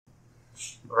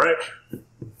All right.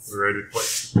 We're ready to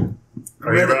play.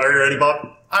 Are you ready,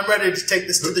 Bob? I'm ready to take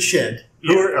this to the shed.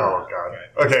 Oh,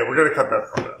 God. Okay, we're going to cut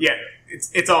that part out. Yeah,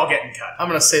 it's all getting cut. I'm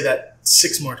going to say that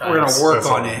 6 more times. We're going to work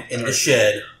on it in the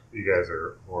shed. You guys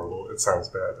are horrible. It sounds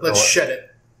bad. Let's shed it.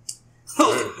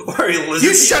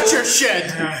 You shut your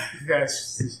shed!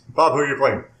 Guys. Bob, who are you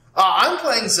playing? I'm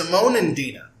playing Zimone and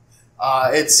Dina.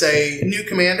 It's a new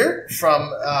commander from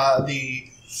the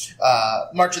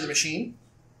March of the Machine.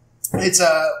 It's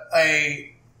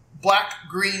a black,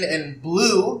 green, and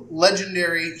blue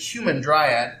legendary human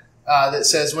dryad that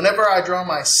says, whenever I draw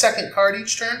my second card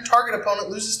each turn, target opponent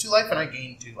loses 2 life and I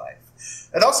gain 2 life.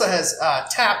 It also has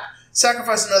tap,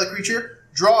 sacrifice another creature,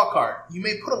 draw a card. You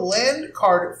may put a land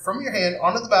card from your hand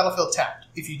onto the battlefield tapped.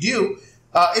 If you do,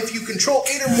 if you control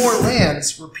 8 or more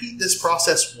lands, repeat this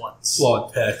process once.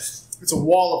 Flawed text. It's a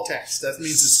wall of text. That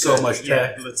means it's So good. much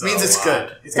text. It means it's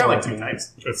good. It's got like 2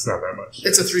 types. It's not that much.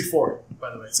 It's a 3/4,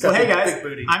 by the way. It's got Well, hey big, guys, big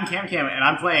booty. I'm Cam, and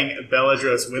I'm playing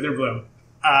Beledros Witherbloom.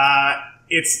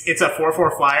 It's a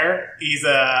 4/4 flyer. He's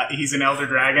an Elder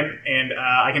Dragon, and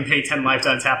I can pay 10 life to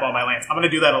untap all my lands. I'm going to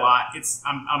do that a lot.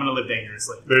 I'm going to live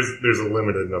dangerously. There's a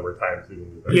limited number of times you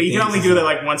can do that. Yeah, you can only do that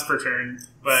like once per turn.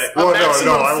 But Well,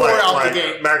 maximum I 4 out like the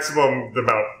gate. maximum the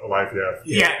amount of life you have.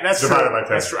 yeah, that's true. Divided by 10.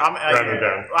 That's true. Rounded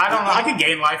down. I don't know. I could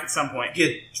gain life at some point.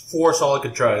 Get 4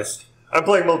 solid tries. I'm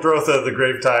playing Muldrotha, the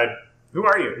Gravetide. Who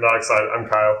are you? Not excited. I'm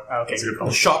Kyle. Oh, okay. That's a good The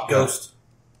call. shop ghost.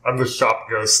 I'm the shop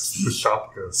ghost. The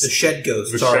shop ghost. The shed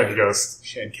ghost. The Sorry. shed ghost.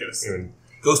 Shed Ghost. And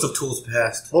Ghost of Tools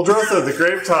Past. Muldrotha, the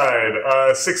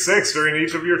Gravetide, 6/6. During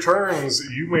each of your turns,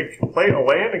 you may play a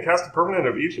land and cast a permanent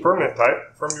of each permanent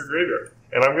type from your graveyard.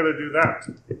 And I'm going to do that.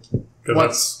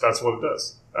 Because that's what it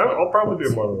does. I'll probably do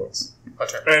it more than once.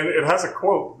 Okay. And it has a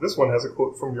quote. This one has a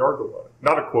quote from Yargle on it.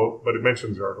 Not a quote, but it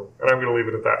mentions Yargle. And I'm going to leave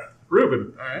it at that.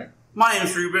 Ruben. All right. My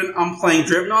name's Ruben. I'm playing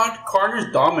Drivnod,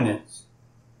 Carter's Dominance.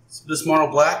 This mono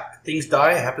black, things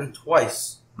die, it happens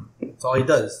twice. That's all he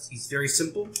does. He's very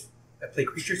simple. I play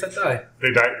creatures that die. They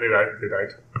died.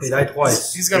 They die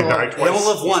twice. He's got a They lot. died They don't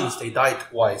live once, they die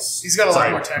twice. He's got a lot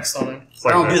Sorry. more text on him. It's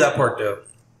like I don't do that part though.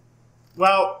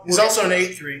 Well, He's also an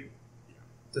 8/3.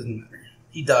 Doesn't matter.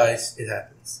 He dies, it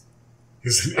happens.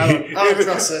 I don't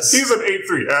trust this. He's an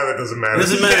 8/3. That doesn't matter.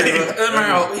 Doesn't matter. Doesn't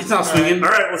matter. He's not swinging. All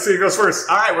right, let's see who goes first.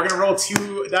 all right, we're going to roll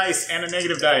 2 dice and a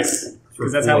negative dice.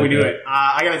 Because that's how we do it.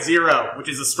 I got a 0, which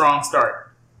is a strong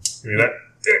start. Give me that.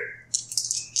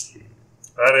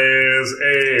 That is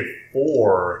a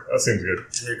 4. That seems good.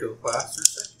 There goes blaster.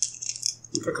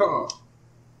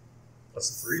 That's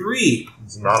a 3. 3.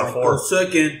 It's not a Go 4.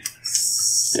 second.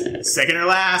 Second or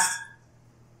last?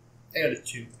 I got a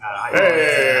 2.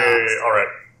 Hey! All right.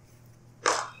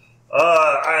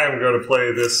 I am going to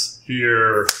play this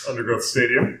here, Undergrowth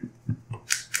Stadium. I'm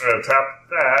going to tap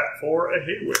that for a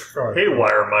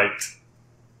Haywire Mite.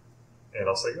 And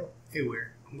I'll say go.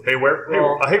 Haywire. Haywire?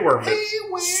 A Haywire Mite.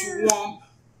 Swamp.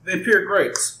 Vampiric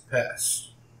Rights. Pass.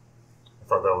 I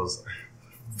thought that was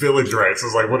Village Rights. I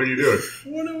was like, what are you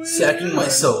doing? Sacking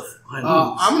myself.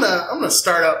 I'm gonna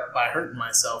start up by hurting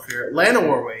myself here. Atlanta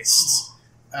War Wastes.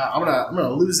 I'm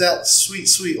gonna lose that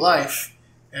sweet life,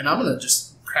 and I'm gonna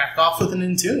just crack off with an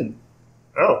Intune.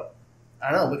 Oh.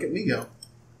 I know. Look at me go.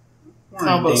 We're in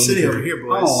Combo City danger. over here,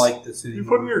 boys. I don't like this city. You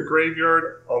put in your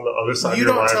graveyard on the other side You of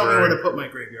your don't tell me library. where to put my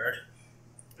graveyard.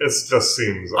 It just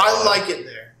seems I odd. like it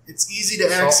there. It's easy to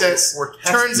So, access. we're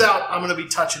testing Turns it. out I'm going to be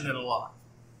touching it a lot.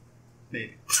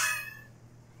 Maybe.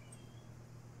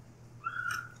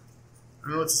 I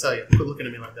don't know what to tell you. Quit looking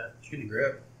at me like that. Shooting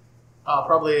grab.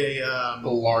 Probably a A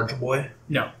large boy.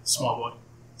 no small boy.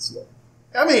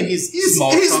 I mean, he's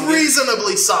Small chunky.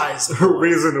 reasonably sized.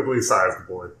 Reasonably sized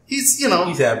boy. He's He's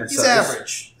average He's size.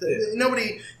 average.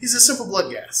 Nobody. He's a simple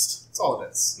blood ghast. That's all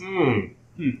it is. Hmm.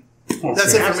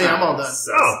 That's it for me. I'm all done.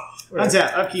 Oh.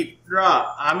 Untap, upkeep,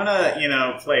 draw. I'm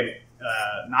gonna, play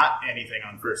not anything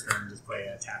on first turn. Just play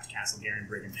a tapped Castle Garen,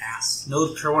 Brig, and pass.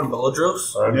 No turn one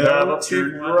Beledros. Untap, No, upkeep,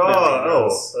 turn one, draw. Beledros.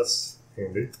 Oh, that's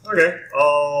handy. Okay.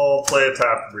 I'll play a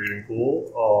tapped Breeding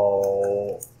Pool.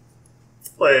 I'll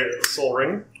play Soul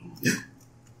Ring.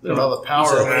 Look at all the power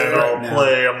over And there. I'll right now.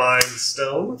 play a Mind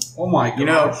Stone. Oh my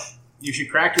gosh. You should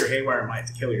crack your Haywire Might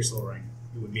to kill your Soul Ring.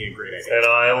 It would be a great idea. And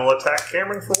I will attack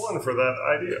Cameron for 1 for that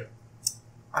idea.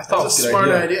 I thought That's it was a good smart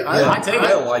idea. idea. Yeah, I take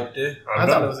I it. liked it. I'm I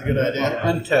thought done. it was a good idea.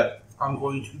 Untap. I'm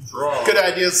going to draw. Good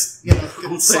ideas, I'm get going to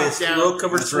play a slapped down. slow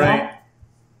covered That's swamp. right.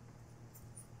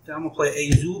 Then I'm going to play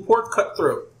a Zulaport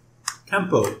Cutthroat.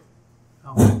 Tempo.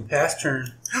 Pass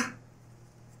turn.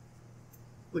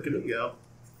 Look at me go.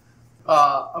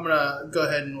 I'm gonna go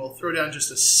ahead and we'll throw down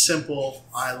just a simple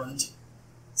island.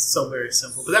 So very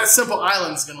simple. But that simple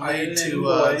island's going to lead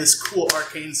to this cool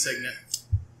arcane signet.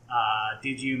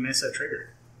 Did you miss a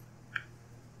trigger?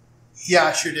 Yeah,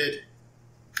 I sure did.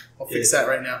 I'll fix that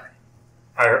right now.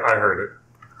 I heard it.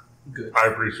 Good. I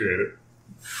appreciate it.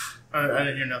 I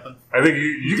didn't hear nothing. I think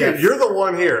you're the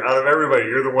one here out of everybody.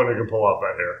 You're the one who can pull off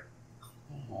that hair.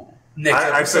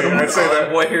 I'd say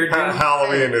that boy hair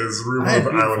Halloween is Ruben of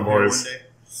Island Boys.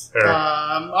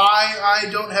 I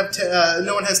don't have.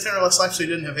 No one has 10 or less life, so he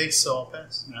didn't have ace, so I'll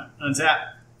pass. No.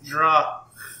 Untap. Draw.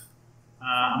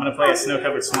 I'm going to play a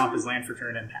snow-covered swamp as land for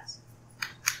turn and pass.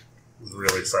 This is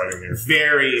really exciting here.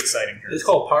 Very exciting turn. It's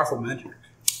called powerful magic.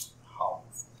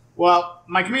 Well,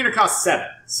 my commander costs 7,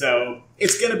 so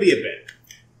it's going to be a bit.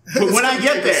 But when I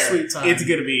get there, it's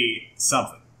going to be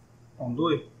something. On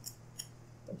blue.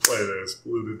 I'll play this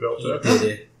Blue to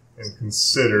Delta and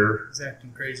consider. He's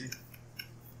acting crazy.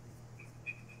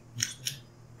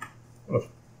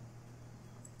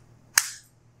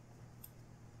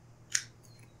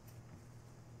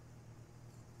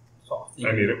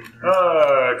 I need it.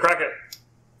 Crack it.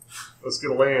 Let's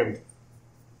get a land.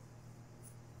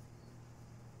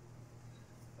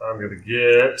 I'm going to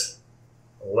get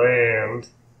a land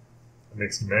that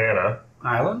makes mana.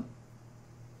 Island?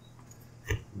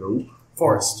 Nope.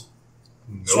 Forest.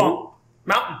 Nope. Swamp.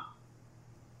 Mountain.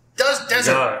 Desert.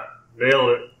 Got it. Nailed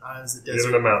it. It's a Get desert.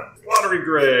 in a mountain. Watery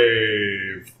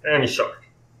Grave. And Shark.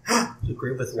 It's a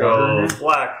grave with water in Go it.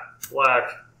 black.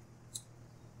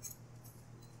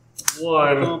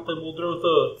 One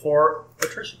Muldrotha. for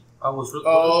attrition. I was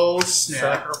really Snap.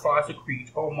 sacrifice a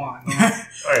creature. Oh my.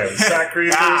 I am sack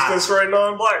creatures destroy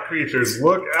non-black creatures.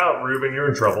 Look out, Ruben, you're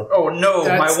in trouble. Oh no,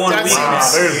 my one weakness.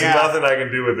 Wow, there's nothing I can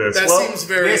do with this. That seems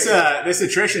very... This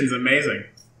attrition's amazing.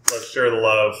 Let's share the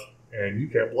love. And you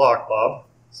can't block, Bob.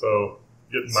 So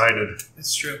get knighted.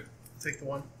 It's true. Take the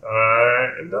one.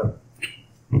 I am done.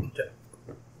 Okay.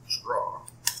 Draw.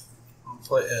 I'll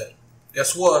play it.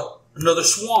 Guess what? Another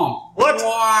swamp. What?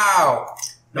 Wow.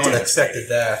 No one expected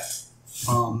that.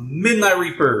 Midnight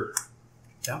Reaper.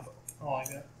 Down. Oh, I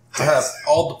got I have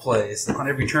all the plays on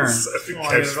every turn.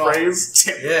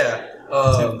 Catchphrase. Yeah.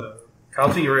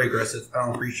 Kyle's being very aggressive. I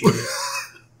don't appreciate it.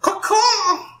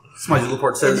 Somebody's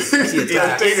report says he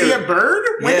attacked. Is he a bird?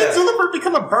 When did Zulaport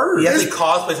become a bird? He actually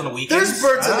cosplays on the weekends. There's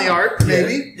birds in the art,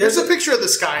 maybe. Yeah. There's a picture of the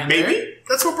sky in Maybe. there.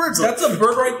 That's what birds look That's a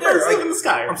bird right there. Birds live in the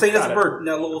sky. I'm saying that's Got a it. bird.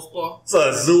 That little spot. It's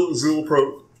a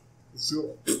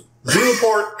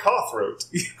Zulaport Cothroat.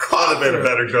 Could have been a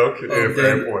better joke if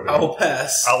Then it I will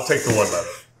pass. I'll take the one letter.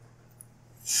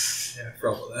 Yeah, I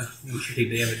forgot about that. You should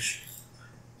take damage.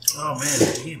 Oh, man.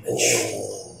 Damage.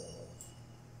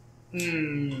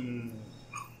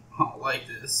 I don't like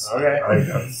this. Okay. I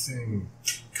got to sing.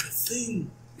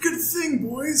 Good thing,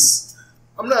 boys.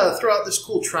 I'm going to throw out this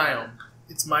cool triumph.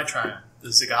 It's my triumph. The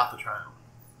Zagatha triumph.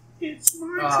 It's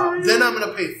my turn. Then I'm going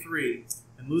to pay 3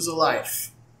 and lose a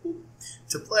life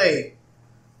to play.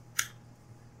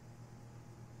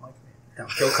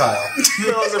 Kill Kyle.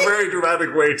 That was a very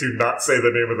dramatic way to not say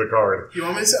the name of the card. You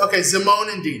want me to say? Okay,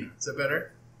 Zimone and Dina. Is that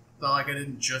better? It's not like I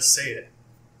didn't just say it.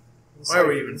 Why are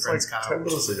we even friends, like Kyle? 10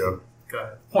 minutes ago. Go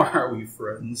ahead. Why are we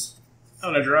friends?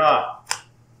 I'm going to draw.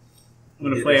 I'm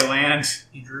going to play a land.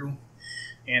 He drew.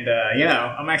 And,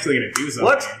 I'm actually going to do something.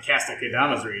 What? And cast a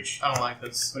Kodama's Reach. I don't like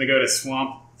this. I'm going to go to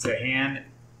Swamp to hand,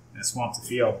 and Swamp to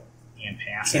field, and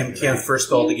pass. Can't first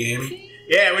stall the game.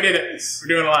 Yeah, we did it. We're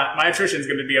doing a lot. My attrition's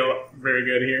going to be very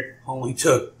good here. Only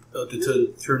took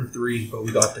to turn 3, but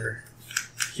we got there.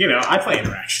 I play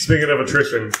interaction. Speaking of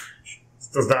attrition, this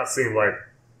does not seem like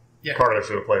a card I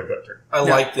should have played that turn. I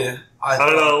liked it. I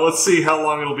don't know. Let's see how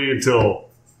long it'll be until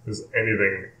there's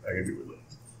anything I can do with it.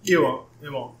 You won't.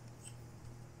 It won't.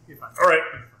 You're fine. All right.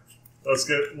 Let's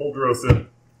get Muldrotha.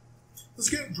 Let's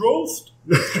get Droth.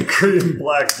 Green,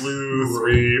 black, blue,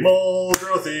 3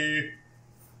 Muldrotha.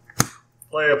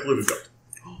 Play a polluted delta.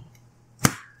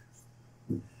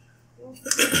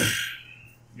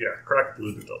 Yeah, crack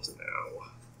polluted delta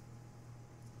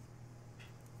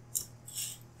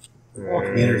now. All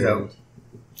commanders out.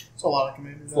 It's a lot of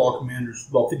commanders. All commanders.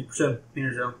 About 50%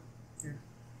 commanders out.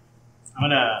 I'm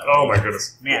going to... Oh my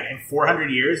goodness. Man, in 400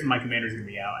 years, my commander's going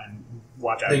to be out, and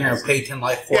watch out. They're going to pay 10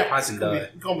 life 4 times and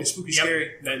die. Call me spooky Yep.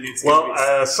 scary. Well,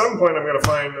 at some point I'm going to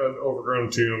find an overgrown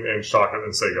tomb and shock it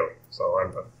and say go. So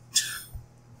I'm done.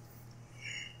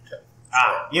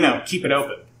 Keep it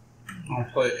open. I'll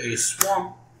play a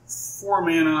swamp, 4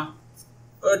 mana,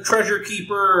 a treasure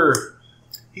keeper.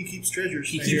 He keeps treasures.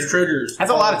 He keeps treasures.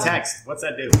 That's a lot of text. What's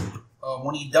that do?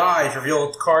 When he dies,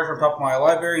 reveal cards from top of my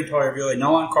library until I reveal a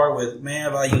non card with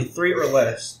mana value 3 or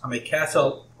less. I may cast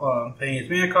out paying its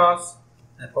mana cost,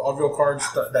 And I put all draw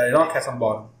cards that I don't cast on the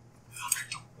bottom.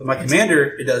 With my commander,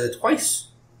 it does it twice.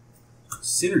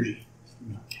 Synergy.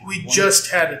 We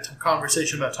just had a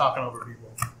conversation about talking over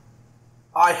people.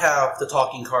 I have the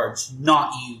talking cards,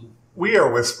 not you. We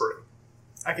are whispering.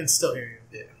 I can still hear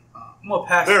you. Yeah. I'm gonna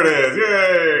pass. There it is.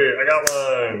 Yay! I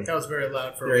got one. That was very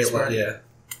loud for Very a whisper. loud, yeah.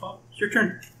 Well, it's your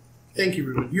turn. Thank you,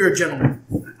 Ruben. You're a gentleman.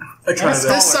 I tried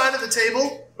This side of the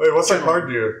table, Wait, what's that card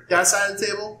do? that side of the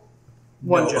table,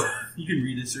 one gentleman. You can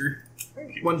read it, sir.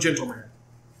 One gentleman.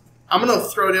 I'm going to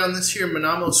throw down this here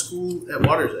Manamo School at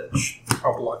Water's Edge.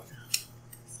 I'll block.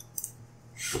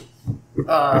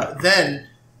 Then,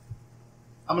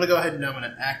 I'm going to go ahead and I'm going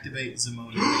to activate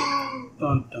Zimone.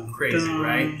 Dun, dun, Crazy, dun.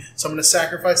 right? So I'm going to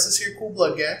sacrifice this here cool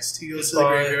Bloodghast. He goes to the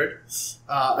Goodbye. graveyard.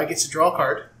 I get to draw a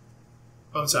card.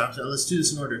 Oh, sorry. Let's do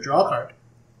this in order. Draw a card.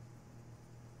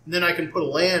 And then I can put a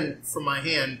land from my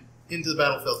hand into the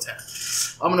battlefield tap.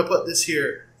 I'm going to put this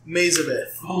here Maze of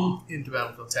Ith into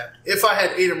battlefield tap. If I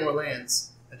had 8 or more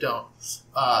lands, I don't.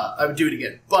 I would do it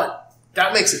again. But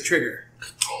that makes it trigger.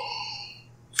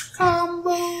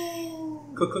 Combo!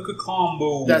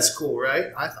 Combo. That's cool, right?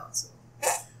 I thought so.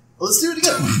 Well, let's do it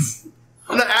again.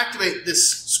 I'm going to activate this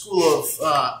School of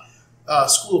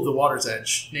the Water's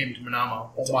Edge named Manamo.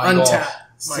 Oh my Untap gosh.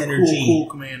 my Synergy. cool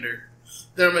commander.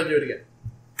 Then I'm going to do it again.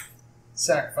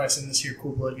 Sacrificing this here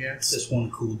cool Bloodghast. This one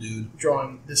cool dude.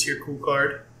 Drawing this here cool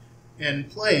card. And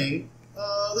playing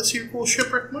this here cool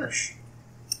Shipwreck Marsh.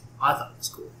 I thought it was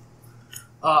cool.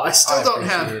 I still don't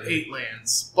have appreciate 8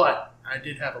 lands, but I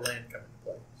did have a land coming to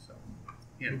play. So,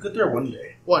 We'll get there one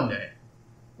day. one day.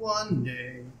 One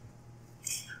day.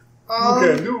 You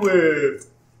can do it.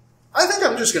 I think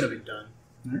I'm just going to be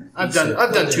done. I've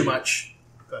done too much.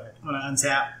 Go ahead. I'm gonna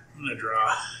untap. I'm gonna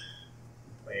draw.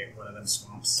 Play one of them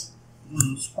swamps.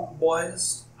 Swamp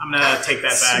boys. I'm gonna take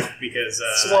that back because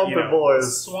Swampy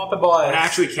boys. Swampy I'm boys. gonna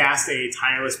actually cast a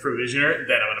tireless provisioner.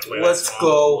 Then I'm gonna play. Let's that swamp.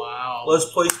 go. Wow. Let's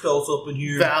play spells up in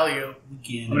here. Value.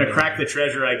 I'm gonna crack the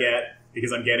treasure I get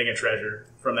because I'm getting a treasure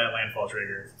from that landfall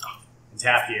trigger. And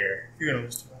tap here You're going to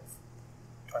lose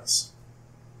twice.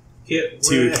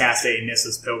 to cast a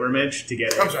Nissa's Pilgrimage to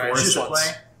get a I'm sorry, forest just to once.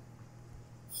 play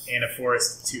and a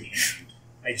forest to hand.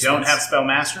 I don't have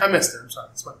Spellmaster. I missed it. I'm sorry.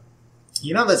 It's fine.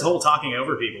 You know this whole talking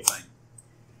over people thing.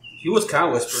 He was kind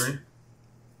of whispering.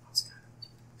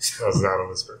 That's not a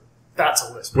whisper. That's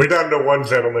a whisper. We're down to one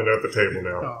gentleman at the table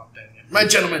now. Oh, dang it. My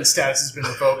gentleman status has been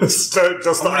revoked. Just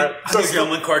the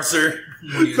gentleman card, sir.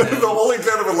 the only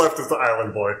gentleman left is the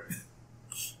island boy.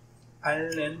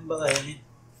 Island boy.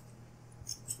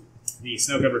 The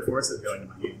snow-covered forest is going to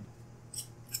my hand.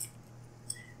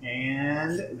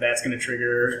 And that's going to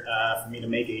trigger for me to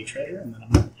make a treasure, and then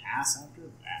I'm going to pass after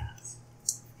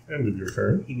that. End of your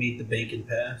turn. He made the bacon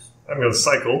pass. I'm going to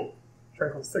cycle.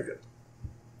 Tranquil Thicket.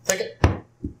 Take it.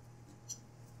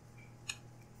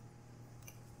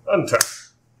 Untap.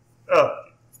 Oh.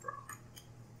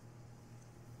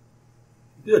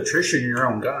 You do attrition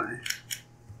your own guy.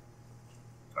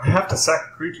 I have to sack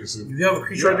a creature soon. You have a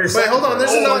creature under your Wait, hold on.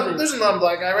 There's Oh, a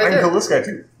non-black guy I right can there. kill this guy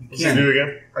too. What's he can. do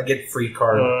again? I get free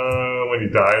card. When he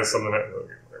dies, something like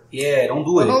that. Yeah, don't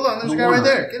do it. Hold on. There's a guy right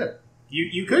there. Get him.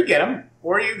 You could get him,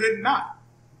 or you could not.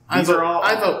 I These are all.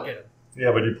 vote get him.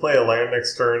 Yeah, but you play a land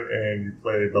next turn and you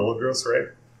play Beledros, right?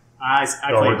 I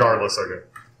No, play- regardless, okay.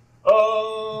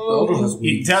 Beledros is It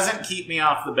weak. doesn't keep me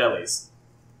off the bellies.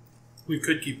 We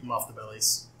could keep him off the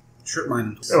bellies. Strip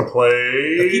mine. I'm gonna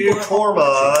play people have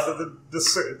Tormod, the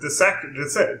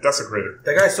Desecrator.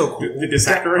 That guy's so cool. The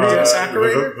Desacrator?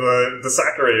 Desacrator? The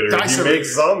Desacrator. He Dicerator.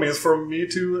 makes zombies for me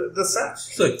to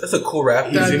dissect. That's a cool rap.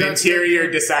 He's an That's-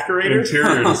 interior Desacrator?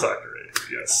 Interior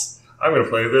Desacrator, yes. I'm gonna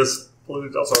play this, pull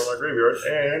it outside my graveyard,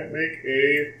 and make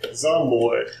a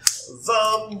Zomboy.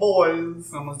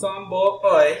 Zomboys. I'm a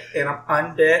zombie and I'm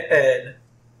undead.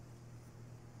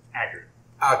 Accurate.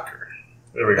 Accurate.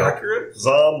 There we go. Accurate?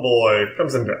 Zomboy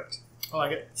comes in depth. I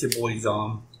like it. It's your boy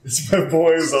Zom. It's my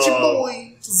boy Zom. It's your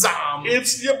boy, Zom.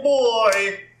 It's your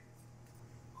boy.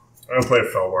 I'm gonna play a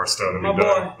Felwar Stone and be My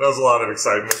done. boy. That was a lot of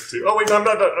excitement too. Oh wait, no, I'm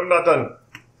not done. I'm not done.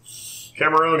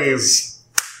 Cameronis.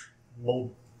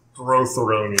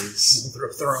 Muldrotha-ronies.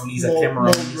 Thronies at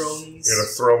Cameron. I'm gonna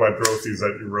throw my drothies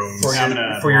at your rones. For I'm your,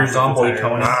 gonna for your mark zombie, the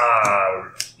Tony. Ah,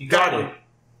 You got it.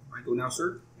 I go now,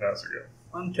 sir. that's a good.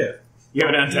 Untap. You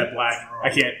have an untapped black. I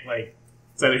can't, like,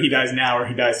 it's either he dies now or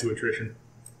he dies to attrition.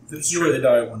 You really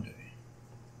die one day.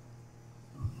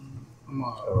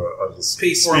 I'll just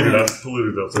Peace. speed it up.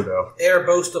 Polluted filter now. Air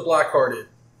boast the black-hearted.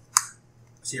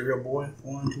 See a real boy?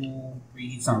 1, 2, 3.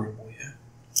 He's not a real boy yet.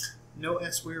 No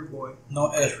S weird boy. No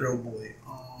S real boy.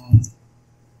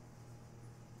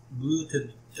 Blue to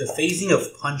the phasing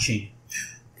of punching.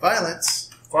 Violence.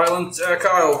 Violence,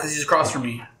 Kyle, because he's across from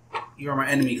me. You are my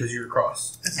enemy because you're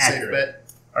across. That's a safe Accurate.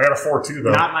 bet. I got a 4-2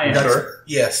 though. Not my You answer. sure?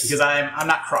 Yes. Because I'm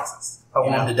not crosses. I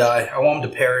want him to die. I want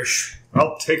him to perish.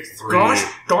 I'll take 3. Gosh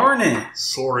darn it.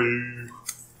 Sorry. You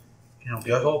know,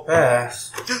 guys all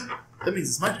pass. That means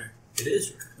it's my turn. It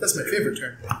is. That's my favorite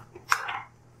turn.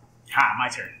 My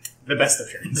turn. The best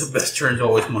of turns. The best turn's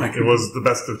always mine. It was the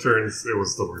best of turns. It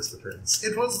was the worst of turns.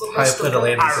 It was the I best put of a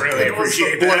land. I really It was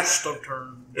appreciate the that. worst of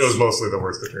turns. It was mostly the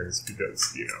worst of turns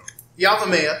because,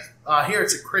 Yavamea. Here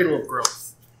it's a cradle of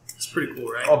growth. It's pretty cool,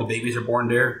 right? All the babies are born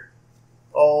there.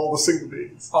 all the single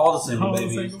babies. All the single All the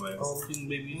babies. single babies. All the single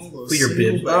babies. All those Put your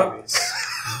single bibs up. babies.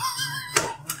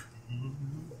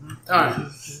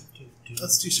 Alright.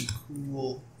 Let's do some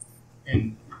cool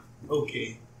and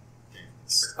okay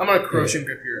things. I'm gonna corrosion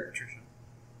grip your attrition.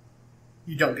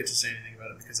 You don't get to say anything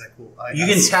about it because You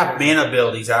can tap mana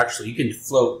abilities, actually. You can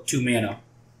float 2 mana.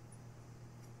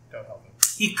 Don't help him.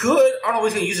 He could. I don't know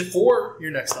what he's going to use it for.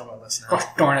 You're next on my list now. Gosh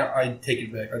darn it. I take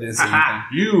it back. I didn't say anything.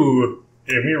 You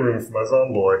gave me room for my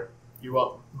Zomboy. You're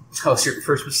welcome. That was your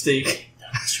first mistake.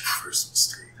 That's your first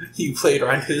mistake. You played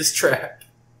right into this trap.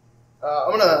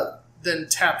 I'm gonna then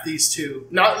tap these two,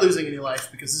 not losing any life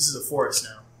because this is a forest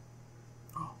now.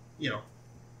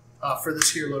 For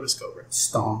this here Lotus Cobra.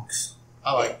 Stonks.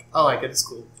 I like it. It's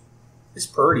cool. It's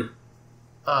pretty.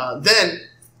 Then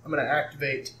I'm gonna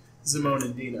activate Zimone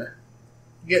and Dina.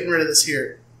 Getting rid of this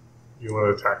here. You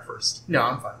want to attack first? No,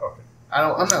 I'm fine. Okay.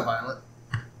 I'm not violent.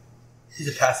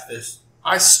 He's a pacifist.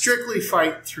 I strictly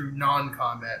fight through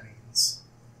non-combat means.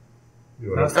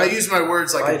 You want I use my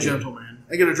words like a Fighting. gentleman.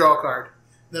 I get to draw a card.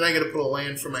 Then I get to put a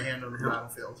land from my hand on the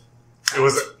battlefield. it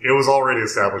was already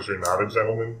established you're not a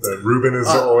gentleman. That Ruben is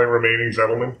the only remaining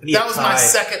gentleman. I need That a was tie. my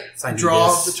second So I do draw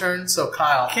this. of the turn. So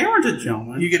Kyle, Cameron's a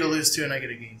gentleman. you get to lose 2 and I get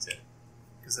to gain 2.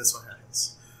 Because that's what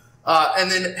happens. And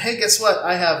then, hey, guess what?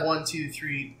 I have 1, 2,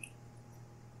 3...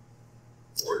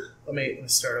 Let me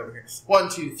start over here. 1,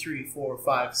 2, 3, 4,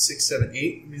 5, 6, 7,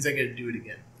 8. It means I get to do it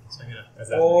again. So I get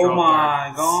to Oh draw a card.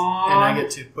 my god. And I get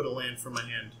to put a land from my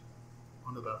hand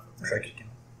on the battlefield.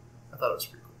 I thought it was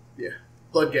pretty cool. Yeah.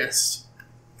 Bloodghast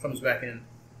comes back in.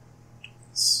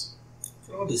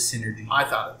 All this synergy. I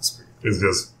thought it was pretty cool. Is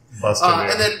just busting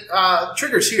And then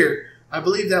triggers here. I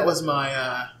believe that was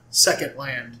my second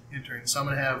land entering. So I'm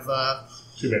going to have...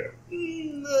 2 mana.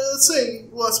 let's say,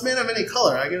 well, it's mana of any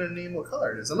color. I get to name what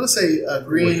color it is. I'm going to say a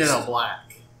green and a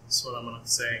black. That's what I'm going to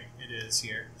say it is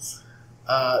here.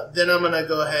 Then I'm going to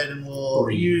go ahead and we'll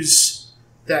use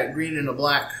that green and a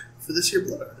black for this here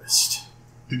Blood Artist.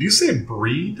 Did you say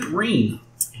breed? Green.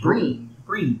 Green.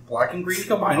 Green. Black and green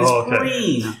combined is Oh, okay.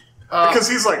 green. Because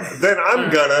he's like, then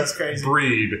I'm gonna that's crazy.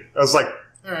 breed. I was like,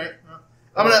 All right.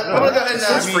 I'm gonna go ahead and It's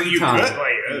ask. free time.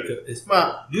 Good.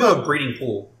 You have a breeding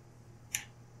pool.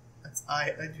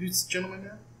 Who's the gentleman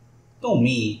now? Don't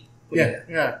me. Yeah.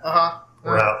 Uh-huh.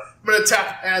 we're out. I'm going to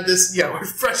add this. Yeah, we're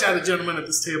fresh out of gentlemen at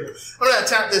this table. I'm going to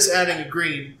tap this, adding a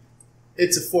green.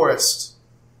 It's a forest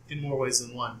in more ways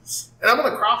than one. And I'm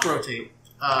going to crop rotate.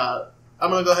 I'm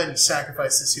going to go ahead and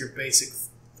sacrifice this here basic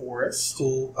forest.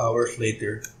 2 hours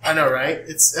later. I know, right?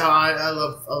 It's I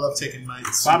love taking my...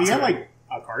 Bobby, you have like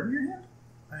a card in your hand?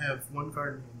 I have 1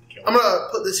 card. I'm going to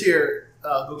put this here,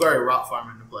 Golgari Rot Farm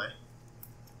into play.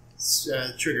 It's,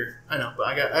 trigger. I know, but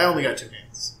I only got 2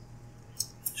 hands.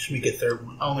 Should make a third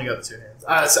one. I only got 2 hands.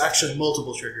 It's actually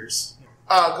multiple triggers.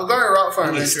 Golgari Rock Farm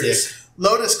Give me a enters. stick.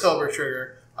 Lotus Cobra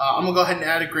trigger. I'm going to go ahead and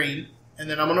add a green. And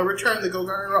then I'm going to return the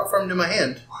Golgari Rock Farm to my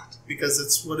hand. What? Because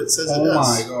that's what it says it Oh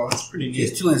does. my god. That's pretty He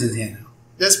has neat. 2 lands in his hand now.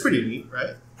 That's pretty neat,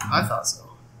 right? I thought so.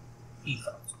 He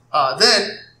thought so.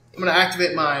 Then I'm going to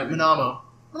activate my Manamo.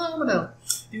 Untap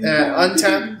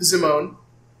Zimone.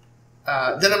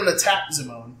 Then I'm going to tap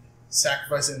Zimone,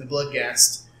 sacrificing the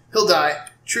Bloodghast. He'll die.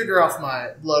 Trigger off my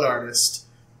Blood Artist.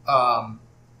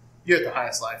 You're at the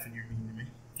highest life and you're mean to me.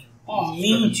 Oh,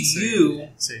 mean to you.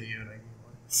 Say to you and I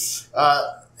give one.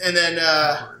 And then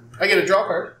I get a draw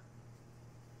card.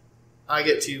 I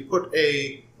get to put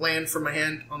a land from my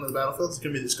hand onto the battlefield. It's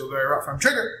going to be this Golgari Rock Farm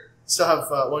trigger. Still have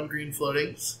 1 green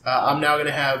floating. I'm now going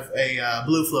to have a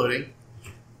blue floating.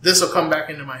 This will come back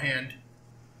into my hand.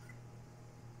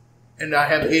 And I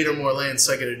have 8 or more lands,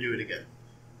 so I get to do it again.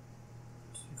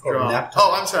 Draw. Nap time.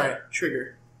 Oh, I'm sorry.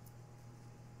 Trigger.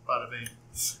 Bada bing.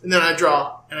 And then I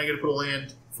draw, and I get to put a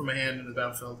land from my hand in the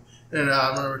battlefield. And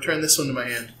I'm going to return this one to my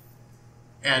hand.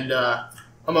 And I'm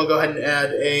going to go ahead and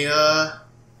add a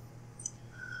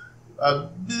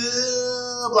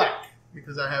black,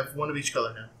 because I have 1 of each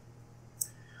color now.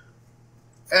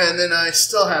 And then I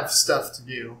still have stuff to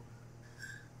do.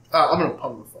 I'm going to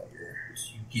pummel the fight here.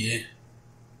 You get.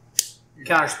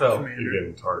 Counterspell. commander. You're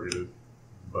getting targeted,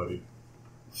 buddy.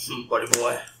 Buddy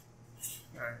boy.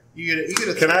 Alright. You get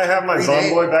a Can I have my green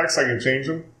Zomboid ape. back so I can change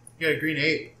them? You got a green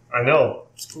ape. I know.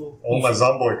 It's cool. I want my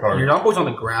Zomboid Your card. Zomboid's on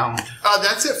the ground.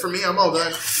 That's it for me. I'm all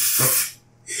done.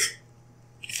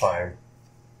 Fine.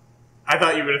 I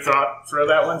thought you would have throw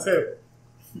that one too.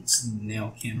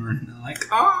 Snail Cameron. Like,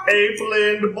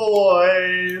 Apeland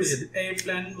boys.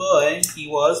 Apeland boy. He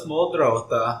was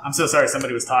Muldrotha. I'm so sorry.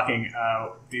 Somebody was talking.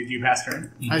 Did you pass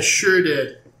turn? I sure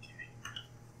did.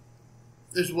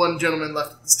 There's one gentleman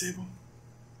left at this table.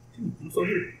 I'm still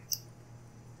here.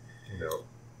 No.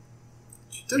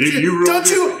 Don't You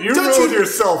ruled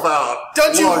yourself out.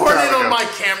 Don't you long horn time in on ago. my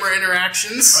camera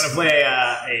interactions? I'm gonna play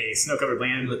a snow-covered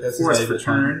land But that's forest his for favorite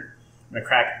turn. I'm gonna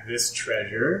crack this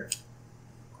treasure.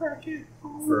 Crack it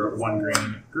for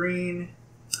 1 green,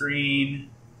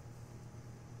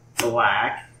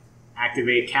 black.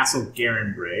 Activate Castle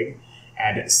Garenbrig.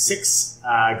 Add 6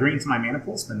 green to my mana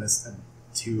pool. Spend this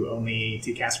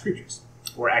to cast creatures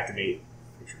or activate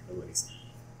creature abilities.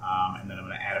 And then I'm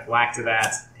going to add a black to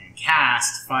that and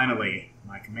cast finally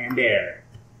my commander,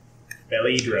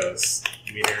 Beledros,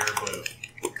 Wither Blue.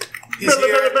 He's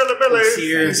here.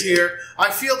 Billy. He's here.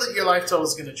 I feel that your life total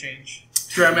is going to change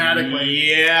dramatically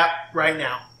Yeah. right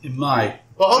now. In my.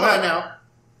 Well, hold on now.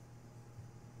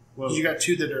 Well, 'Cause you got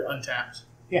 2 that are untapped.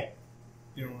 Yeah.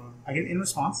 You don't want I get in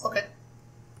response. Okay.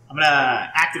 I'm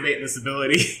gonna activate this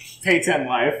ability. Pay 10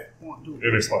 life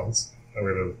In response, I'm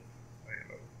gonna.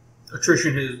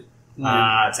 Attrition his.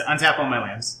 to untap all my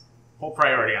lands. Full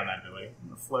priority on that ability. I'm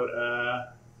gonna float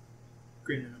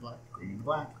green and black. green and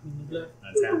black.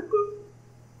 Untap.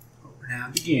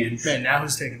 Round again. Man, now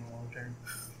who's taking a long turn?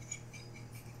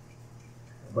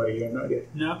 Buddy, you have no idea.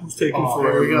 Now who's taking Oh,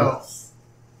 forever? here we go.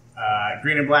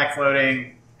 Green and black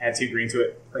floating. Add 2 green to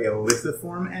it. Play a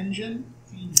lithoform engine.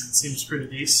 Seems pretty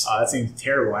decent. That seems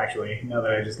terrible, actually. Now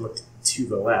that I just looked to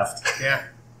the left. Yeah.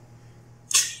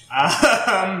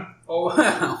 Oh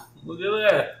wow! Look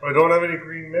at that. I don't have any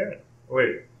green mana.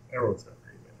 Wait, everyone's got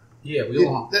green mana. Yeah, we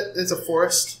all. That's a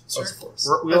forest. Sir? That's a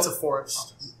forest. That's a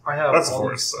forest. I have. That's a all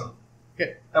forest, these- so.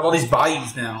 I have all these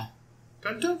bayous now.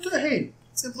 Don't hey,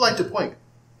 it's impolite to point.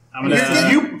 I'm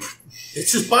gonna.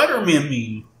 It's just Spider-Man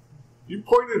meme. You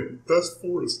pointed. That's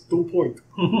forest. Don't point.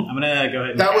 I'm gonna go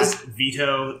ahead and That was- cast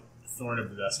Veto Thorn of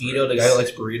the Dust. Vito, the guy who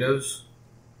likes burritos.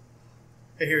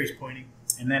 I hear he's pointing.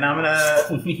 And then I'm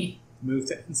gonna move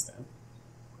to instead.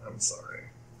 I'm sorry.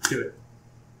 Do it.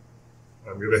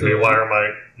 I'm gonna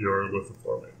haywire your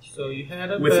lithoform edge. So you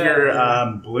had a With bad-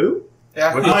 your blue?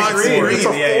 Yeah, with Oh, my it's green. green. It's a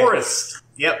Yeah, yeah. forest.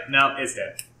 Yep, no, it's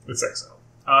dead. It's exile.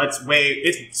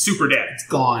 It's super dead. it's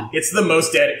gone. It's the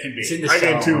most dead it can It's in be. the I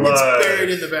shower. need to. It's buried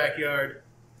in the backyard.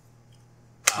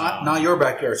 Not your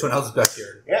backyard. Someone else's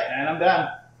backyard. Yeah, and I'm done.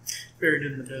 Buried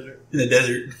in the desert. In the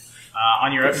desert.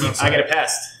 On your upkeep, I get a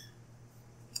pest.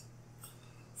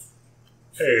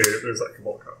 Hey, there's that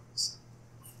Cabal Commons.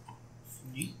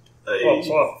 Hey.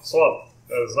 Swap.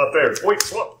 That is not there. Wait,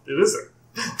 swap. It is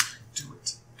there. Do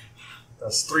it.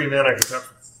 That's 3 mana. I can tap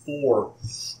for 4.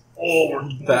 Oh,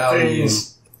 we're Value.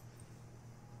 things.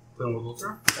 Put him with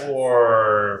Ultra.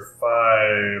 4,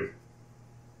 5,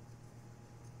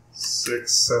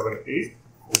 6, 7, 8.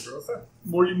 Muldrotha.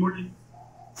 Morty.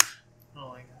 Oh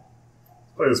my god.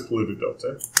 Play this polluted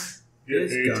delta. Get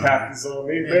It's a gone. tap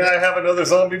zombie. May I have another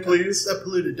zombie, please? That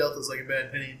polluted delta's like a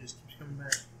bad penny. It just keeps coming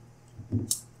back.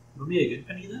 Would be a good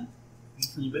penny then.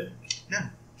 Penny back. No.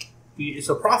 It's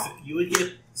a profit. You would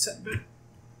get sent back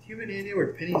Do you have any idea where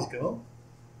pennies go?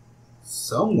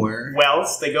 somewhere.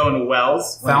 Wells, they go into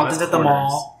wells. Fountains West at the corners.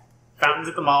 mall. Fountains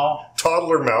at the mall.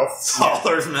 Toddler mouth.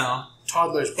 Toddler's now.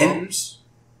 Toddler's plums.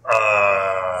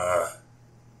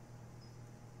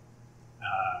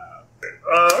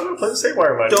 I'm gonna play this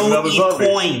haywire mine. Don't Another eat zombie.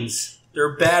 coins.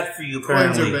 They're bad for you,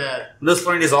 Coins apparently. are bad. This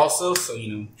learned is also, so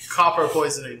you know, Copper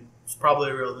poisoning. It's probably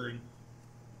a real thing.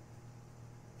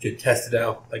 you test it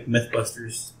out like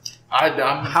Mythbusters.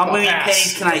 I'm How many pass.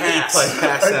 pennies can I eat Pass. till I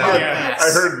pass I out? heard,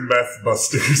 I heard meth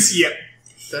busters. Yep.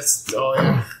 That's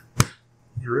yeah.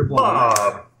 You're a blind.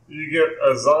 Bob, you get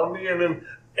a zombie and an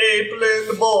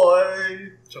ape-land boy.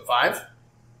 So 5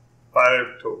 5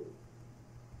 total.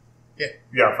 Yeah.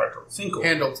 Yeah, 5 total. Cinco.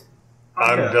 handled.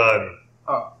 I'm Okay. done.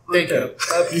 Oh, Thank okay.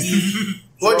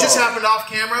 What just happened off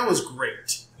camera was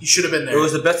great. You should have been It there.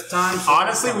 was the best of times.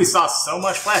 Honestly, we saw so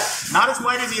much flash. Not as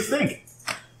white as you think.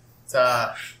 It's,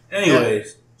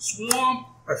 Anyways, swamp.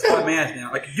 I have 5 mana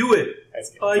now. I can do it.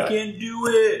 I can do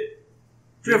it.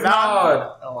 Drivnod.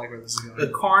 I don't like where this is going. The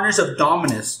Carnage of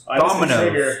Dominus.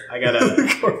 Domino. I got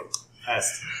a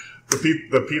pest.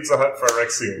 The Pizza Hut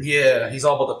Phyrexian. Yeah, he's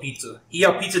all about the pizza. He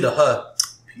out pizza the Hut.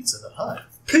 Pizza the Hut.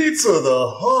 Pizza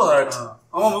the Hut.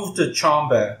 I'm gonna move to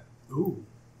Chombat. Ooh.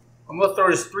 I'm gonna throw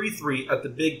this 3/3 at the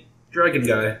big dragon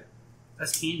guy.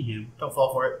 That's team him. Don't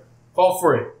fall for it. Fall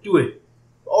for it. Do it.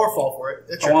 Or fall for it.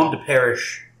 That's I your want call. him to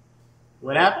perish.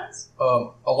 What happens? A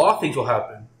lot of things will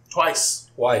happen. Twice.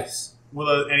 Twice.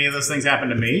 Will any of those things happen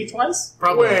to me twice?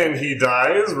 Probably. When he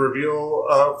dies,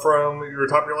 reveal from your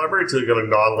top of your library to get a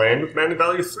non-land with mana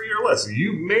value 3 or less.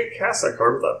 You may cast that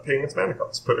card without paying its mana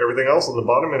cost. Put everything else on the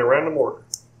bottom in a random order.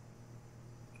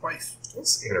 Twice.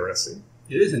 That's interesting.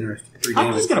 It is interesting. 3 I'm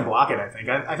damage. just gonna block it. I think.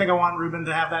 I think I want Ruben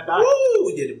to have that die. Woo!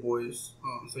 We did it, boys.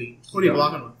 So What are you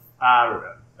blocking with?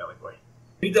 Ruben, belly boy.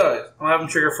 He dies. I'm gonna have him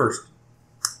trigger first.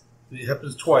 It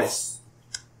happens twice.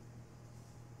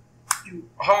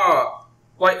 Ha!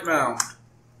 Blight Mound.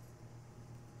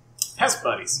 Pest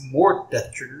buddies. More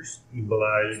death triggers.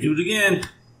 Blah. Do it again.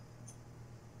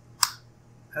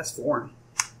 That's foreign.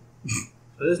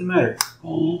 So it doesn't matter.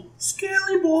 Oh,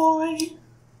 Scaly boy.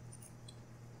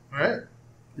 Alright.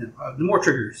 Yeah, the more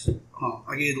triggers. I'm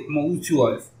gonna lose 2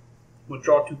 life. I'm gonna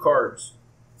draw 2 cards.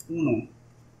 Uno.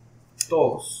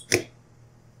 Dos.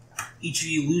 Each of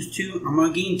you lose 2. I'm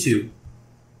gonna gain 2.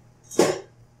 Then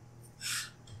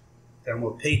I'm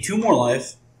gonna pay 2 more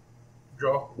life.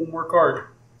 Draw 1 more card.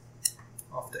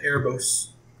 Off the Erebos.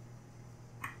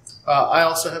 I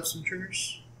also have some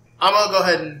triggers. I'm going to go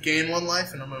ahead and gain 1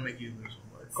 life, and I'm going to make you lose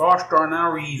 1 life. Gosh darn,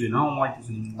 now we're even. I don't like this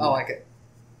anymore. I like it.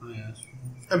 Oh, yeah, that's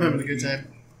I'm having a good time.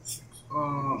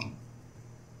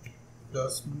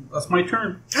 That's my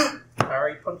turn. I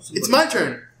already punched somebody. It's my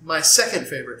turn. My second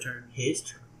favorite turn. His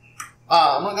turn.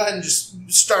 I'm going to go ahead and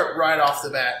just start right off the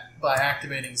bat by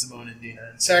activating Zimone and Dina.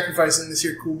 And sacrificing this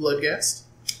here Cool Blood Guest.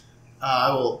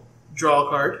 I will draw a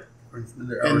card.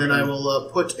 And then I will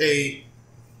put a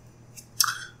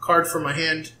card from my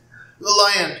hand, a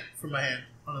land from my hand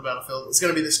on the battlefield. It's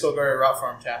going to be this Golgari Rot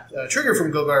Farm tapped. Trigger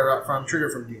from Golgari Rot Farm, trigger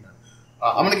from Dina.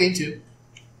 I'm going to gain 2.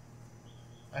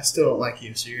 I still don't like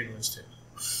you, so you're going to lose 2.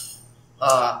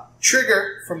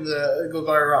 Trigger from the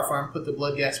Golgari Rot Farm, put the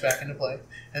Blood Gas back into play.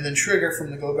 And then trigger from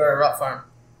the Golgari Rot Farm,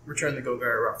 return the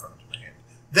Golgari Rot Farm to my hand.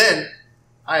 Then,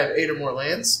 I have 8 or more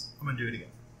lands. I'm going to do it again.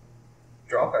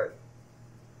 Draw a card.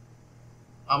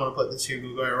 I'm going to put this here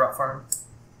Golgari Rot Farm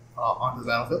onto the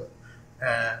battlefield.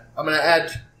 I'm going to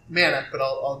add mana, but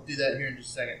I'll do that here in just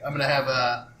a second. I'm going to have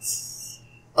a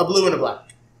blue and a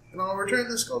black. And I'll return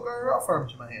this Golgari Rot Farm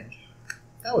to my hand.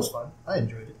 That was fun. I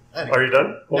enjoyed it. Are you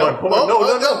done? Hold on.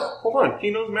 No. Hold on. He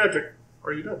knows magic.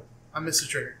 Are you done? I missed a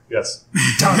trigger. Yes.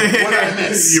 Darn it. What did I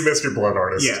miss? You missed your blood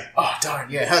artist. Yeah. Oh, darn.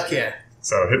 Yeah, heck yeah.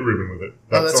 So hit Ruben with it.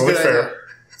 Oh, That's that's a only good fair. idea.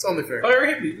 It's only fair. Oh, you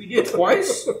already hit me. We did it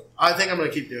twice? I think I'm going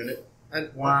to keep doing it. And,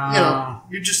 Wow. You know,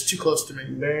 you're just too close to me.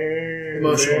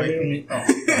 Emotionally. Oh,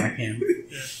 I can.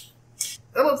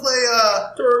 I'm going to play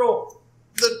Turtle.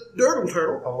 the Dirtle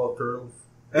Turtle. I love turtles.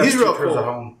 He's real turtles cool. at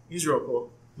home. He's real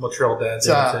cool. Montreal dad, It's,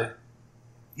 they would say.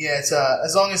 Yeah, it's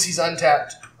as long as he's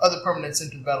untapped, other permanents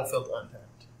enter the battlefield untapped.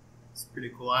 It's pretty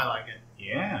cool. I like it.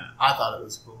 Yeah. I thought it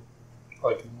was cool. I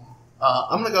like it.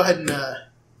 I'm going to go ahead and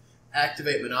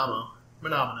activate Menomino.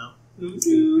 And I'm going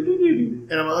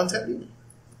to untap Dina.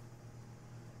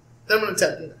 Then I'm going to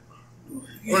tap Dina.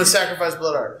 I'm going to sacrifice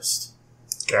Blood Artist.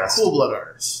 Gas. Cool Blood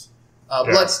Artist. Blood.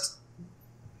 Gas.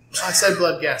 I said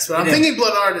Blood Gas, but I'm Yeah. thinking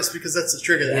Blood Artist because that's the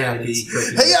trigger that Yeah, happens. he-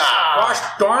 Hey-ya! Gosh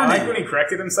I darn like it. when he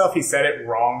corrected himself, he said it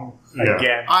wrong Yeah.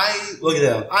 again. Look at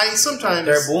them. I sometimes.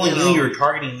 They're bullying you. Know, you're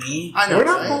targeting me. I know. We're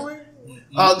not right? bullying.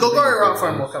 Golgari Rock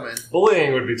Farm will come in.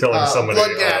 Bullying would be telling somebody.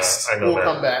 Blood Gas I know will that.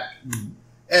 come back.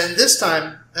 And this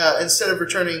time, instead of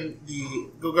returning the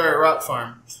Golgari Rot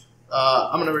Farm,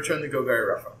 I'm going to return the Golgari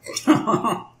Rot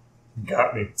Farm.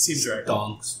 Got me. Seems right.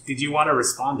 Donks. Did you want to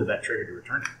respond to that trigger to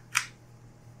return it?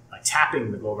 By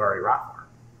tapping the Golgari Rock Farm.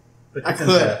 But I it's could.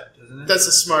 untapped, isn't it? That's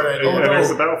a smart idea. And there's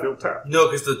the battlefield tap. No,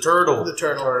 because the turtle. The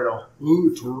turtle.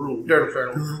 Ooh, turtle. Dirtle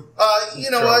turtle.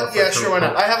 You know what? Yeah, sure, why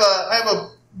not? I have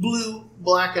a blue,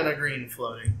 black, and a green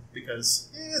floating because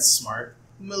it's smart.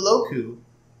 Miloku,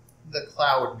 the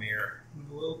Cloud Mirror.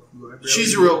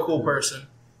 She's a real cool person.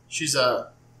 She's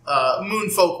a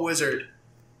moonfolk wizard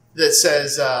that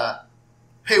says,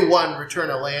 "Pay 1, return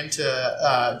a land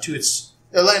to its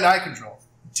a land I control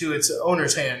to its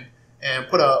owner's hand, and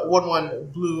put a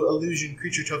 1/1 blue illusion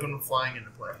creature token with flying into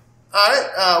play." All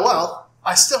right. Well,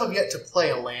 I still have yet to play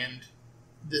a land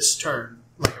this turn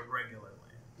like a regular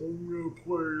land. I'm gonna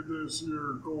play this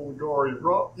here Golgari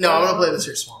Rock. No, I'm gonna play this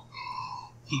here swamp.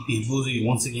 Keep being boozy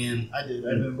once again. I did.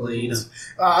 I did. Played.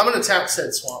 I'm going to tap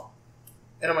said swamp,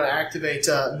 and I'm going to activate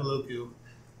Miloku,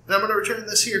 and I'm going to return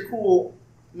this here cool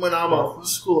Manamo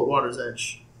School at Water's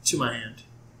Edge to my hand.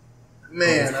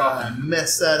 Man, I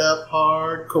messed that up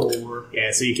hardcore.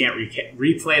 Yeah, so you can't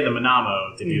replay the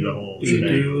Manamo to do the whole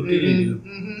shebang.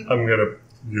 Mm-hmm. I'm gonna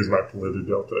use my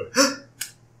Delta.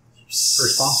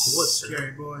 Response to what, sir?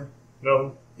 Scary boy.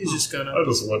 No, He's just gonna. I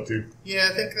just want to. Yeah,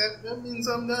 I think that means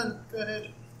I'm done. Go ahead.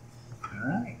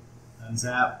 Alright.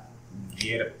 Untap.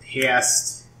 Get a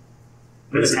pest.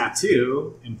 Put a tap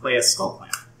 2 and play a Skull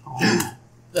Clamp. Oh,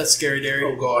 That's scary, Derry.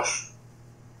 oh gosh.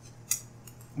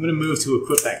 I'm going to move to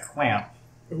equip that clamp.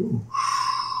 Ooh.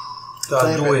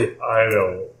 Gotta do it. I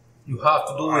don't. You have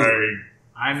to do it.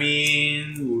 I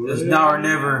mean... It's now or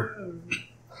never.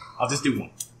 I'll just do 1.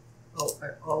 I'll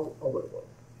let one.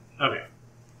 Okay.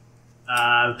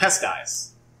 The pest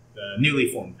dies. The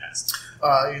newly formed pest.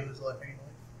 You lose life anyway.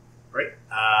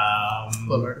 Right?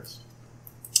 Blood artist.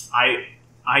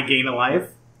 I gain a life,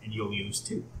 and you'll lose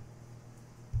 2.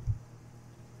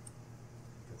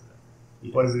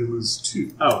 Why does he lose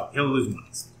 2? Oh, he'll lose 1.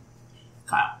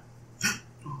 Kyle.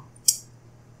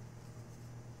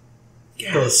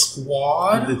 The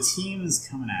squad? The team's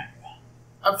coming at you.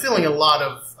 I'm feeling a lot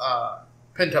of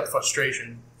pent-up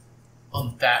frustration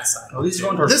on that side. Oh, he's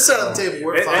going towards This side of the table,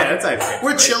 we're fine. Yeah, that's okay.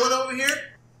 We're chilling over here.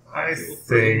 I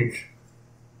think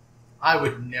I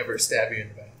would never stab you in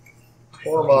the back.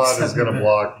 Tormod is going to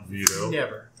block Veto.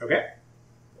 Never. Okay.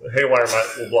 Haywire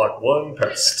Might will block 1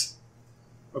 pest.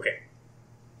 Okay.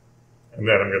 And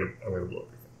then I'm gonna blow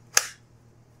it.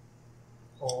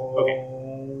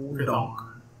 Oh, Good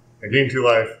darn. I gain 2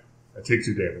 life. I take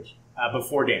 2 damage.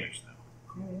 Before damage,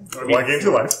 though. Well, I gain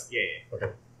 2 life. Yeah.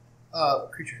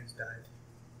 Creature has died.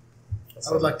 That's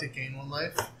I would fine. like to gain 1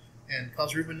 life and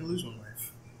cause Ruben to lose 1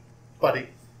 life. Buddy,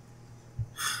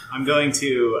 I'm going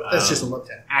to that's just a love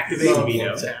tap. activate Love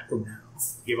Veto. tap.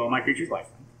 Give all my creatures life.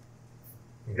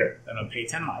 Okay. Then I'll pay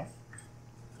 10 life.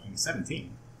 Going to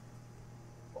 17.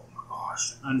 Oh my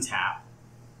gosh. Untap.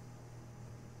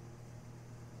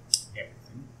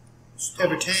 Everything.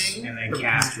 Everything. And then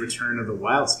cast Return of the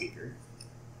Wild Speaker.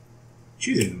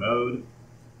 Choosing the mode.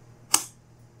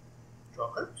 Draw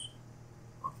cards.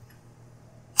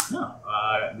 No.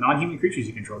 Non-human creatures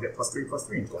you control get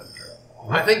 +3/+3 until end of turn.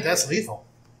 I think that's lethal.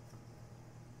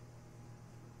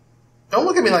 Don't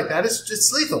look at me like that.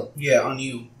 It's lethal. Yeah, on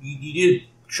you. You did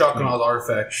shotgun all the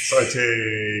artifacts. So I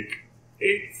take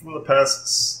 8 from the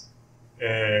pests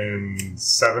and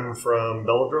 7 from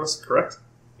Beledros, correct?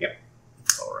 Yep.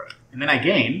 Alright. And then I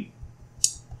gain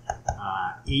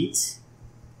 8,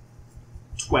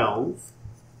 12,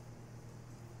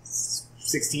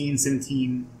 16,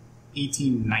 17,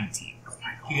 18, 19. Oh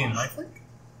my You gain gosh. lifelink?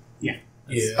 Yeah.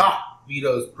 Yeah. Ah,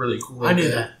 Vito's pretty cool. I knew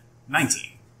that.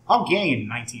 19. I'll gain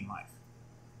 19 life.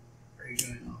 Are you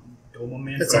going Domo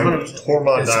Man? It's And 100%.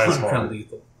 Tormod It's dies 100% hard.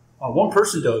 lethal. Oh, one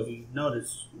person though, if you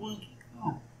notice.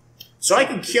 Oh. So I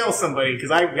can kill somebody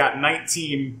because I've got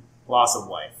 19 loss of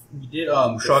life. You did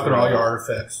shotgun all your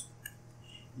artifacts.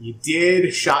 You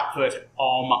did shot put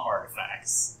all my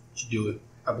artifacts. You do it.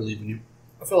 I believe in you.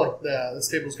 I feel like this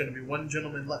table's going to be 1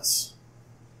 gentleman less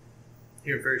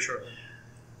here very shortly.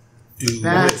 Do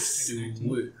That's- it.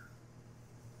 Do it.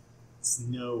 It's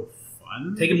no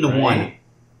fun. Take him to right? 1.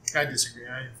 I disagree.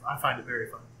 I find it very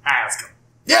fun. Ah, let's go.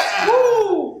 Yeah!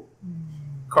 Woo!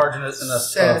 Cards in a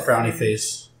Sad frowny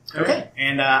face. face. Okay.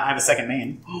 And I have a second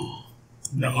main.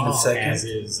 Main of second. As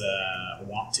is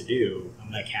wont to do,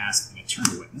 I'm going to cast an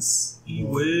Eternal Witness. You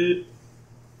would.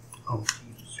 Oh,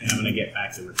 And I'm going to get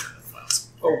back to Return of the Wild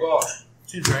Speaker. Oh, gosh.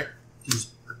 Seems right.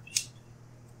 he's.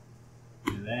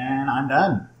 And then I'm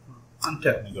done. I'm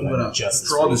tapping. I'm I'm gonna gonna adjust this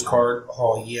draw for this you. card.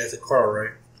 Oh, he has a card,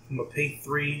 right? I'm gonna pay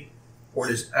 3 for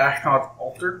this Ashnod's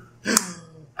Altar.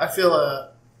 I feel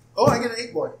Oh, I get an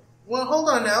 8 boy. Well, hold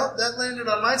on now. That landed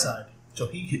on my side. So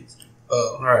he gets.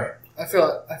 Alright. I feel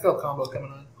a combo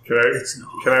coming on.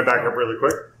 Can I back up really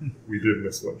quick? We did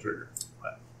miss 1 trigger.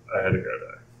 I had a guy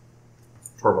die.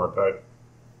 Tormod died.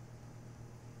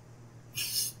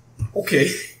 Okay.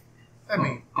 I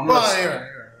mean, I'm well, gonna- you're right.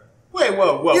 Wait,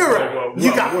 whoa. You're right. Whoa,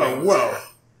 You got me. whoa.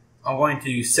 I'm going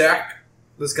to sack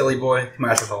the Skelly Boy to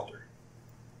Master's Altar.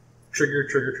 Trigger.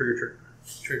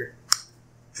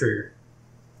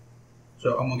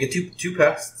 So I'm gonna get two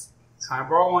pests. Can I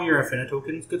borrow one of your infinite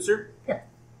tokens, good sir? Yeah.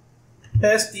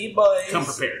 Pesty boys. Come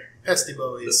prepared. Pesty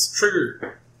boys.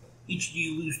 Trigger. Each of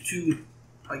you lose 2.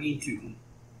 I gain 2.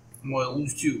 I'm gonna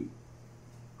lose 2.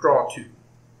 Draw 2.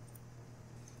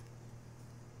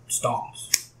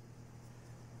 Stomps.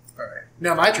 Alright.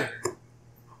 Now my turn.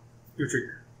 Your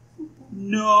trigger.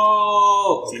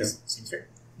 No! Okay. Seems fair.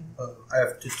 I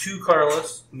have the 2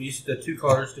 colorless. I'm using the 2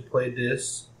 colors to play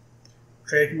this.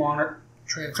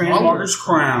 Transmogger's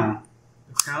Crown.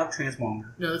 The Crown of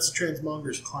Transmonger. No, that's a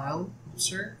Transmonger's clown,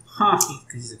 sir. Huh.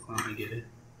 Because he's a clown, I get it.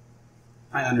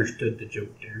 I understood the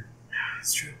joke there.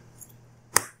 That's true.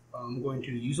 I'm going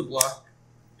to use a block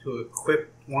to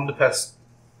equip one of the pests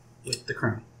with the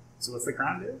crown. So what's the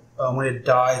crown do? When it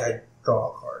dies, I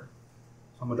draw a card.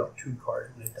 So I'm going to draw 2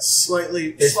 cards when it dies.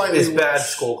 Slightly It's worse. bad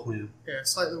Skull Clan. Yeah,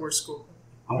 slightly worse Skull.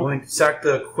 I'm going to sack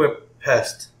the equip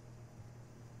pest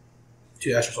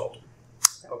to Asher's Altar.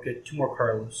 I'll get 2 more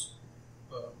cards.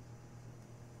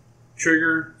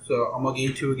 Trigger, so I'm going to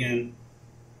gain 2 again.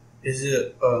 Is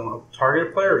it a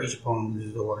targeted player or each opponent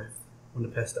loses a life when the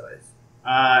pest dies?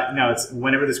 No, it's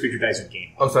whenever this creature dies, you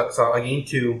gain. Oh, so I gain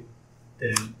 2.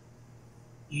 Then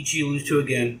each you lose 2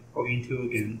 again. I'll gain 2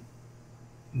 again.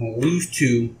 I'm going to lose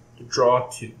 2 to draw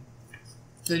 2.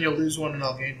 Then you'll lose 1 and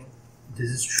I'll gain 1.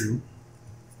 This is true.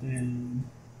 And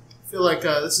I feel like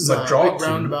this is But a draw big 2.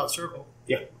 roundabout circle.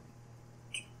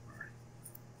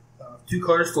 2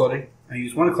 colors floating. I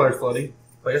use 1 color floating.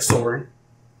 Play a Sovereign.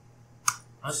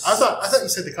 I thought you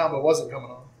said the combo wasn't coming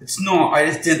on. It's not. I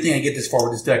just didn't think I'd get this far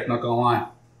with this deck, not gonna lie.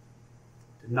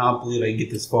 Did not believe I'd get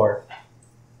this far.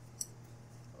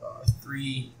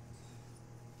 3.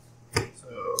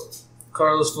 So,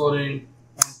 Carlos floating.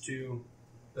 1, 2.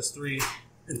 That's 3.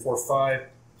 And 4, 5.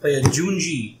 Play a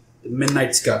Junji, the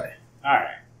Midnight Sky.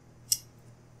 Alright.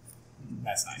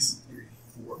 That's nice. 3,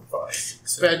 4, 5,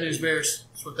 6, Bad news bears.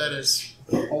 That's what that is.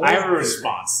 I have a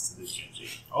response to this Genji.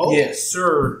 Oh. Yes,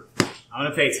 sir. I'm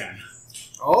gonna pay 10.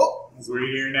 Oh. We're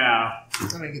here now.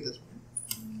 Let me get this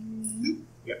one.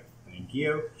 Yep. Thank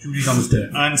you. Junji's on the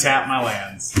deck. Untap my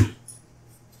lands.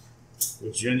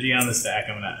 With Genji on the stack,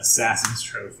 I'm gonna Assassin's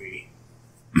Trophy.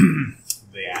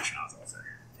 The Ashnod's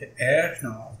Altar.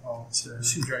 No. Oh, sir.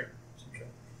 Seems right.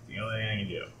 The only thing I can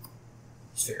do.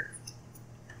 It's fair.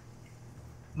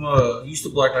 Use the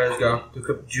Black Eyes guy to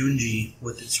equip Junji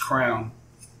with its crown.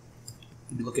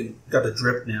 Be looking, got the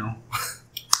drip now.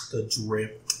 The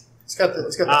drip. It's got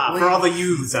the For all the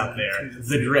youths out there,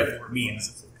 the drip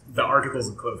means the articles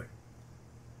of clothing.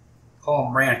 Call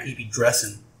him Rand, keep you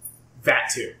dressing.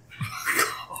 That too.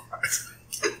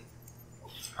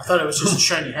 I thought it was just a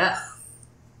shiny hat.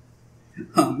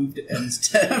 I'll move to end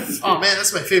step. Oh man,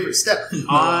 that's my favorite step.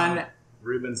 On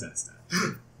Ruben's Instant.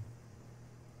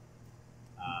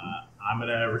 I'm going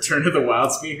to return to the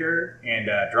Wild Speaker and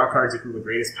draw cards equal to the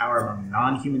greatest power among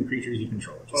non-human creatures you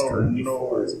control. Just currently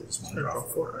 4, so just one draw.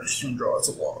 Just one draw. It's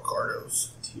a lot of cardos.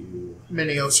 2.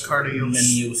 Minios Cardios.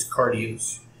 Minios,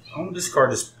 cardios. I want to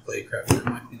discard this playcraft. It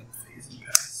might clean up the phase and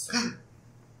pass.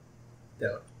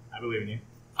 Doubt. I believe in you.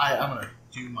 I'm going to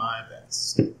do my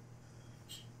best.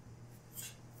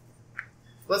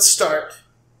 Let's start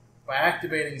by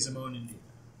activating Zimone and Dina.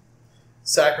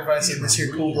 Sacrificing this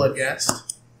here Cool Blood Ghast.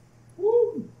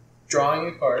 Drawing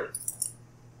a card.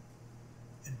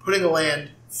 And putting a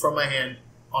land from my hand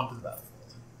onto the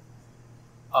battlefield.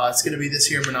 It's going to be this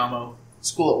here Manamo,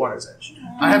 School at Water's Edge.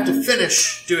 I have to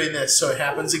finish doing this so it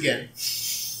happens again.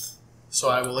 So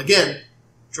I will again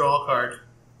draw a card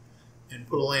and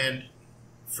put a land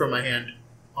from my hand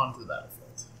onto the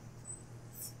battlefield.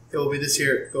 It will be this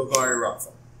here Golgari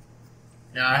Rockfall.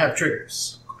 Now I have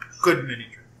triggers. Good many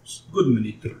triggers. Good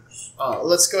many triggers.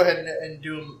 Let's go ahead and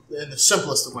do them in the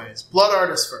simplest of ways. Blood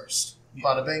Artist first.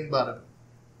 Bada bing, bada boom.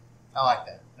 I like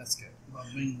that. That's good.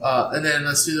 And then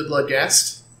let's do the Blood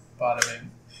Ghast. Bada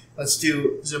bing. Let's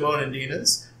do Zimone and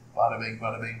Dina's. Bada bing,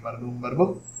 bada bing, bada boom, bada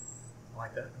boom. I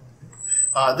like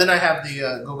that. Then I have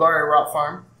the Golgari Rot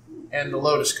Farm and the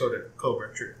Lotus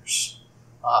Cobra triggers.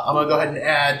 I'm going to go ahead and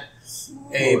add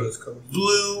a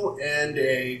blue and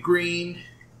a green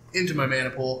into my mana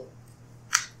pool.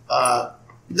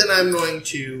 Then I'm going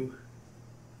to,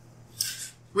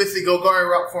 with the Golgari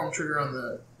Rock Form trigger on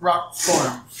the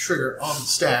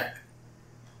stack,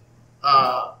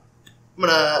 I'm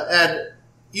gonna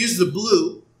use the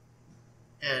blue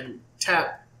and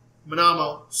tap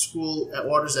Manamo, School at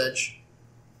Water's Edge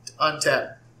to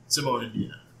untap Zimone and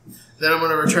Dina. Then I'm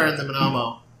gonna return the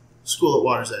Manamo, School at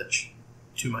Water's Edge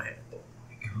to my hand.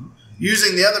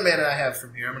 Using the other mana I have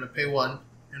from here, I'm gonna pay 1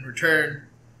 and return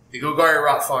the Golgari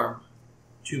Rot Farm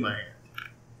to my hand.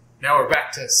 Now we're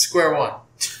back to square one.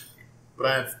 But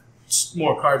I have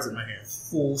more cards in my hand.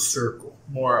 Full circle.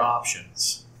 More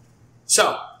options.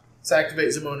 So, let's activate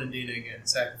Zimone and Dina again,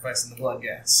 sacrificing the Blood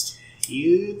Ghast.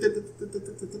 You.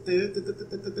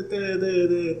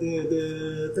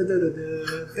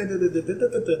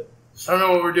 I don't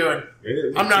know what we're doing.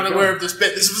 I'm not aware of this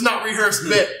bit. This was not rehearsed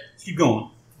bit. Keep going.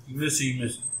 You miss it, you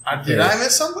miss it. Did I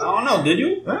miss something? I don't know. Did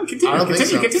you? Continue. I don't think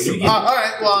so. Continue. All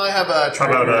right. Well, I have a try.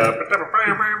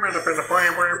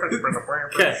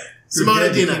 Okay. Okay. Zimone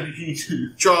and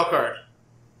Dina. Draw a card.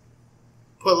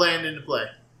 put land into play.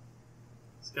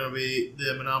 It's going to be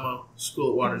the Manamo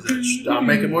School at Water's Edge. I'm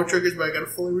making more triggers, but I got to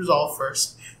fully resolve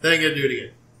first. Then I got to do it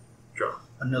again. Draw.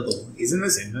 Another one. Isn't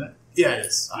this infinite? Yeah, it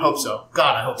is. I hope so.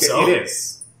 God, I hope so. It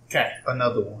is. Okay.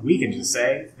 Another one. We can just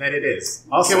say that it is.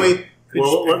 Also, Can we?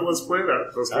 Let's play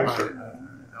that. Let's make sure.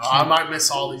 I might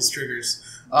miss all these triggers.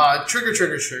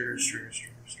 Triggers.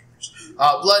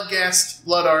 Bloodghast,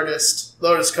 Blood Artist,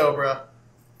 Lotus Cobra,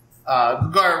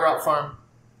 Gagaria Rot Farm.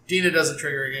 Dina doesn't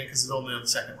trigger again because it's only on the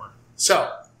second one.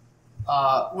 So,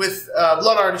 with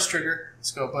Blood Artist trigger,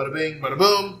 let's go bada bing, bada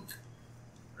boom.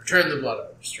 Return the Blood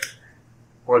Artist trigger.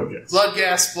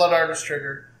 Bloodghast, Blood Artist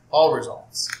trigger, all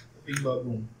results. Bing, bada,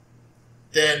 boom.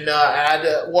 Then add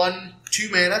 2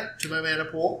 mana to my mana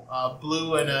pool.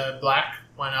 Blue and a black,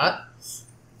 why not?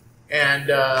 And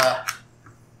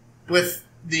with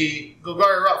the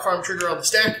Gagaria Rot Farm trigger on the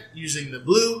stack, using the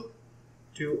blue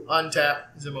to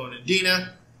untap Zimone and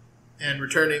Dina, and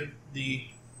returning the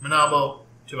Manamo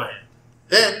to my hand.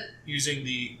 Then, using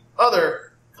the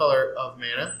other color of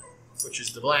mana, which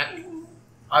is the black,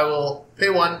 I will pay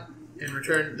 1 and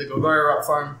return the Gagaria Rot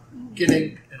Farm,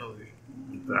 getting an illusion.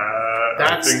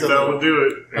 I think that will do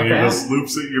it. And Okay. you just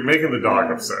loops it. You're making the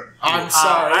dog upset. I'm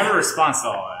sorry. I have a response to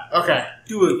all that. Okay.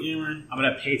 Do it, gamer. I'm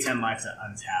going to pay 10 life to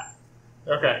untap.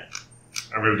 Okay.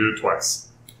 I'm going to do it twice.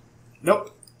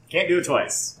 Nope. Can't do it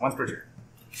twice. Once per turn.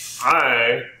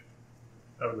 I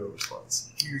have no response.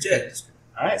 You're dead.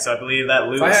 Alright, so I believe that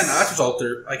loops. If I had an Ashes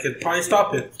Altar, I could probably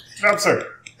stop it. Absurd.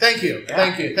 Thank you. Yeah.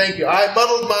 Thank you. I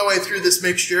muddled my way through this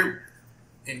mixture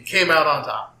and came out on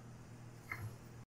top.